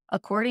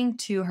 According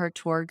to her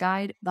tour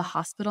guide, the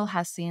hospital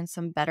has seen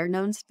some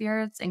better-known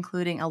spirits,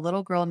 including a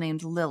little girl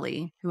named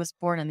Lily, who was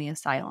born in the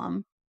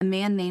asylum, a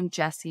man named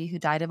Jesse, who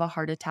died of a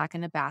heart attack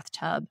in a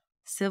bathtub,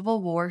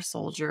 Civil War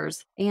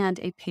soldiers, and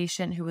a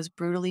patient who was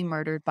brutally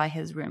murdered by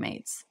his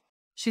roommates.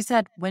 She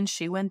said when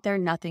she went there,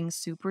 nothing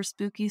super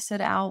spooky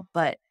stood out,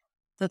 but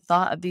the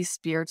thought of these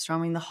spirits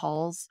roaming the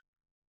halls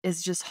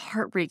is just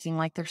heartbreaking,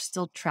 like they're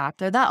still trapped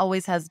there. That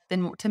always has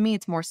been, to me,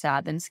 it's more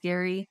sad than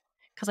scary,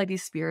 because like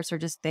these spirits are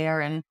just there.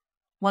 And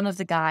one of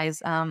the guys,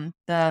 the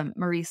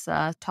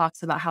Marisa,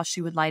 talks about how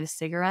she would light a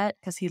cigarette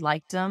because he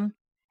liked them,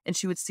 and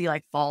she would see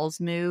like balls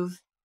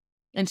move.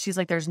 And she's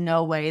like, there's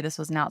no way this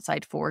was an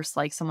outside force,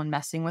 like someone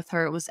messing with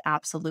her. It was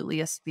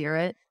absolutely a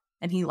spirit.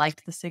 And he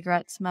liked the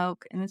cigarette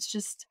smoke. And it's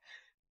just,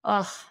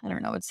 I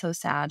don't know. It's so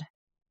sad.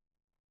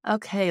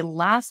 Okay,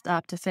 last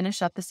up to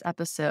finish up this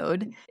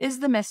episode is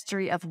the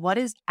mystery of what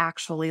is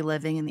actually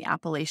living in the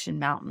Appalachian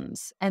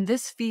Mountains. And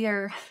this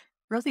fear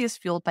really is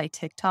fueled by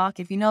TikTok.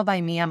 If you know by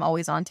me, I'm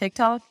always on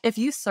TikTok. If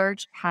you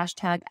search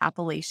hashtag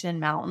Appalachian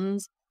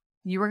Mountains,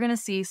 you are going to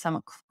see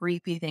some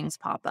creepy things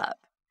pop up.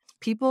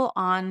 People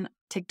on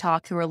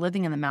TikTok who are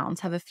living in the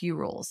mountains have a few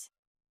rules.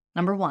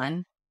 Number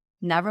one,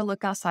 never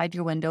look outside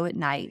your window at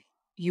night.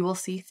 You will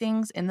see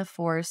things in the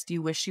forest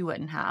you wish you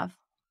wouldn't have.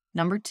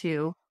 Number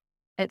two,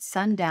 at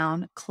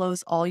sundown,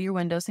 close all your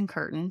windows and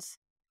curtains.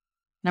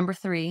 Number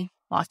three,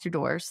 lock your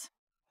doors,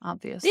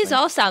 obviously. These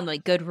all sound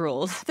like good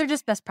rules. They're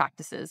just best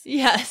practices.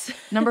 Yes.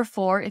 Number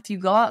four, if you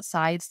go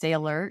outside, stay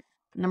alert.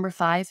 Number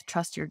five,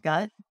 trust your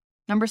gut.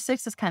 Number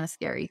six is kind of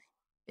scary.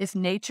 If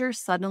nature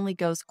suddenly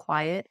goes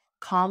quiet,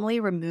 calmly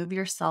remove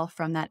yourself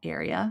from that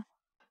area.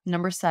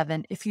 Number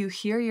seven, if you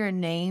hear your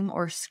name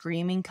or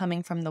screaming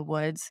coming from the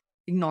woods,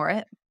 ignore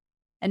it.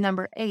 And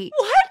number eight,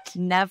 What?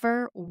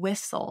 never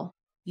whistle.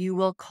 You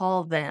will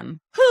call them.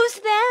 Who's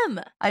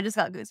them? I just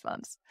got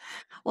goosebumps.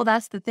 Well,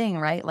 that's the thing,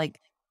 right? Like,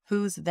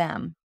 who's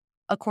them?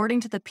 According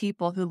to the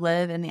people who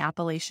live in the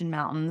Appalachian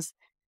Mountains,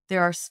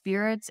 there are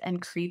spirits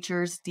and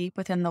creatures deep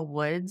within the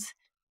woods,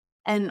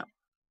 and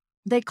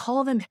they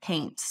call them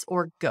haints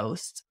or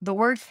ghosts. The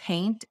word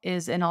haint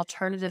is an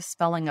alternative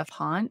spelling of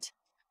haunt,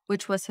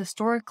 which was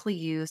historically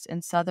used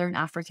in Southern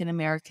African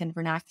American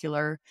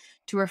vernacular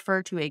to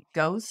refer to a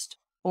ghost,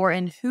 or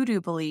in hoodoo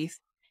belief,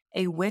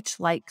 a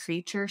witch-like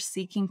creature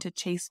seeking to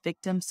chase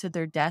victims to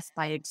their death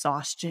by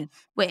exhaustion.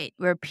 Wait,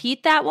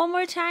 repeat that one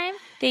more time.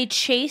 They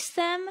chase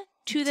them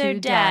to their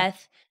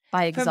death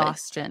by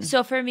exhaustion.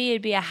 So for me,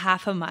 it'd be a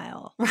half a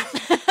mile.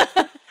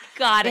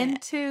 Got it.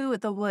 Into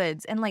the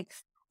woods. And like,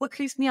 what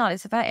creeps me out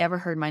is if I ever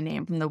heard my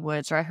name from the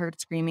woods or I heard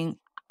screaming,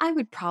 I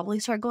would probably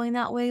start going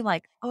that way.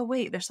 Like, oh,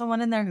 wait, there's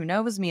someone in there who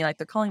knows me. Like,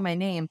 they're calling my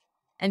name.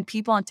 And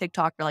people on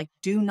TikTok are like,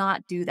 do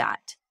not do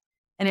that.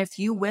 And if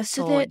you So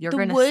whistle, you're the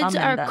going to woods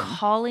summon are them.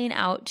 calling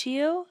out to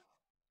you?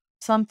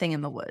 Something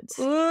in the woods.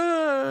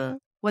 Ugh.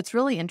 What's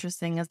really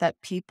interesting is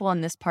that people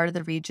in this part of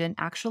the region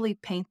actually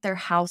paint their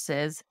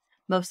houses,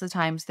 most of the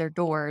times their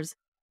doors,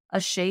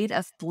 a shade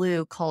of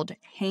blue called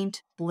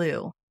haint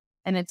blue.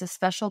 And it's a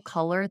special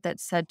color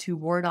that's said to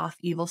ward off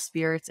evil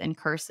spirits and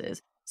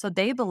curses. So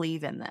they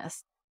believe in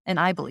this. And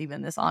I believe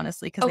in this,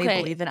 honestly, because they Okay,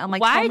 believe in it. I'm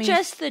like, why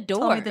just the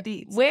tell me the door?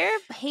 deeds. Wear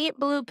paint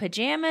blue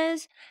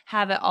pajamas,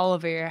 have it all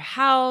over your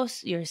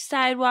house, your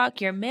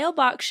sidewalk, your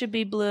mailbox should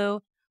be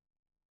blue.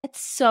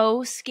 It's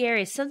so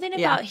scary. Something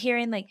Yeah. about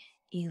hearing like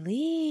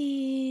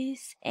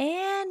Elyse,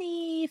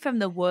 Annie from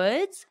the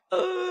woods.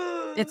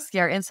 It's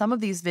scary. In some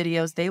of these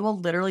videos, they will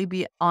literally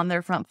be on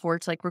their front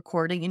porch, like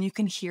recording, and you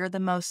can hear the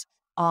most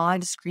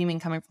odd screaming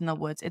coming from the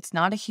woods. It's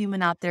not a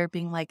human out there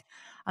being like,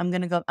 I'm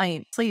going to go.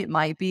 I mean, it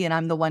might be, and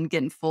I'm the one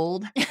getting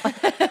fooled.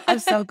 I'm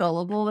so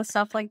gullible with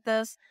stuff like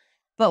this.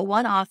 But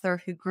one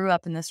author who grew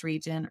up in this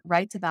region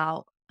writes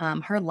about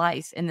her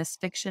life in this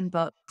fiction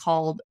book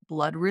called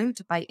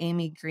Bloodroot by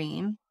Amy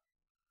Green.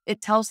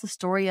 It tells the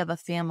story of a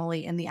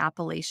family in the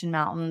Appalachian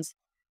Mountains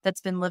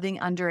that's been living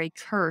under a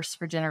curse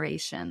for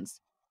generations.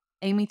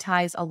 Amy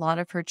ties a lot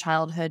of her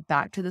childhood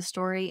back to the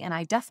story, and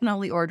I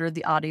definitely ordered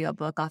the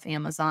audiobook off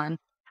Amazon.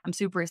 I'm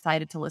super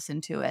excited to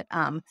listen to it.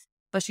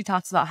 But she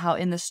talks about how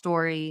in the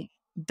story,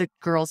 the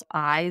girl's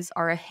eyes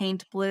are a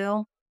haint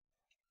blue,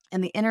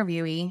 and the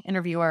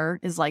interviewer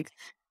is like,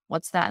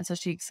 "What's that?" And so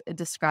she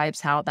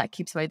describes how that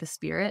keeps away the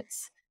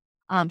spirits.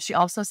 She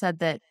also said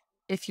that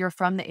if you're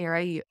from the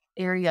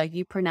area,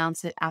 you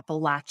pronounce it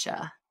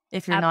Appalachia.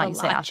 If you're not, you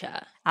say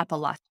Appalachia.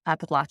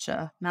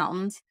 Appalachia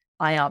Mountains.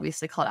 I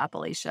obviously call it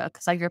Appalachia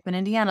because I grew up in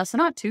Indiana, so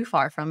not too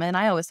far from it. And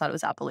I always thought it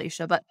was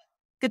Appalachia, but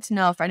good to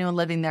know for anyone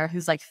living there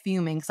who's like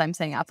fuming because I'm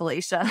saying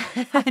Appalachia.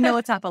 I know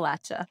it's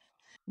Appalachia.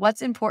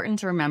 What's important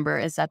to remember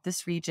is that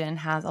this region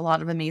has a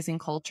lot of amazing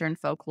culture and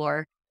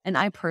folklore. And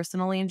I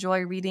personally enjoy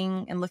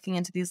reading and looking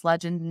into these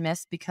legends and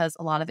myths because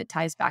a lot of it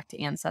ties back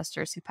to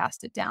ancestors who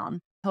passed it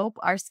down. Hope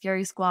our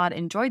Scary Squad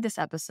enjoyed this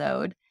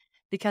episode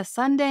because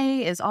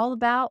Sunday is all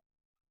about,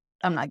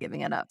 I'm not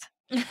giving it up.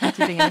 I'm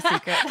keeping it a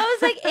secret. I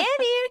was like, Annie,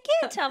 you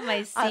can't tell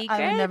my secrets.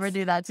 I would never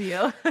do that to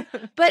you.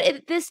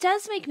 But this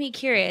does make me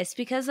curious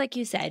because, like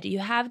you said, you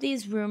have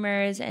these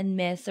rumors and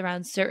myths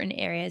around certain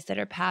areas that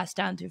are passed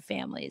down through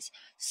families.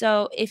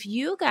 So if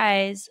you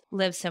guys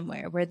live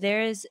somewhere where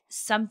there's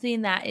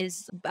something that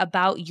is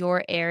about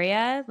your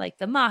area, like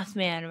the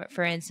Mothman,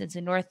 for instance,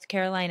 in North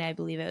Carolina, I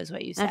believe it was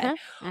what you said,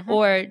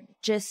 or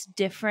just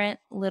different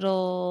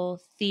little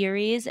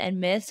theories and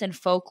myths and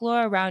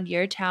folklore around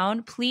your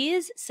town,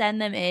 please send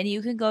them in.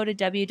 You can go to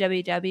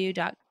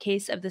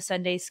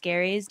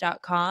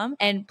www.caseofthesundayscaries.com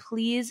and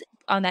please,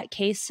 on that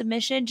case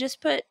submission, just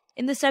put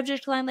in the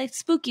subject line like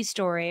spooky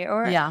story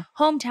or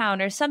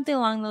hometown or something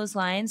along those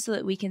lines so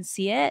that we can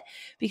see it,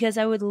 because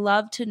I would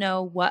love to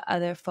know what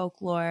other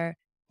folklore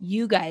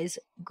you guys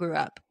grew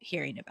up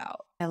hearing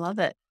about. I love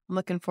it. I'm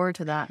looking forward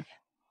to that.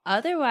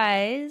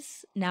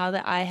 Otherwise, now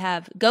that I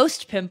have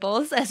ghost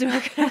pimples, as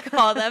we're going to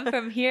call them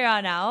from here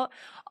on out,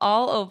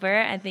 all over,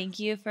 and thank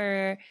you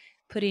for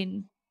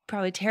putting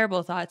probably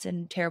terrible thoughts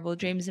and terrible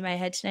dreams in my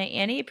head tonight,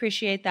 Annie.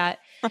 Appreciate that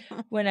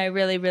when I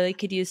really, really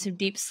could use some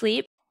deep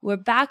sleep. We're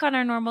back on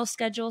our normal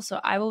schedule, so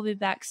I will be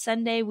back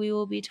Sunday. We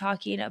will be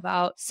talking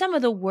about some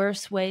of the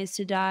worst ways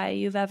to die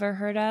you've ever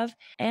heard of,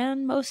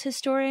 and most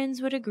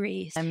historians would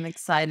agree. I'm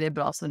excited,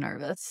 but also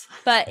nervous.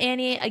 But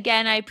Annie,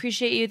 again, I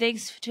appreciate you.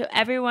 Thanks to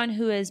everyone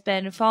who has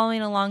been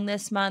following along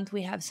this month.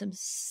 We have some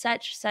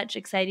such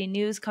exciting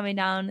news coming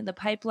down the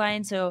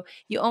pipeline, so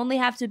you only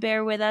have to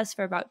bear with us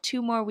for about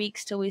 2 more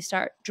weeks till we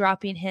start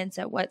dropping hints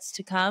at what's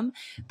to come.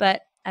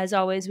 But as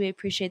always, we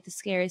appreciate the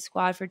Scary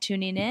Squad for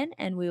tuning in,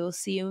 and we will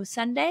see you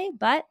Sunday.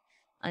 But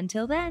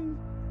until then.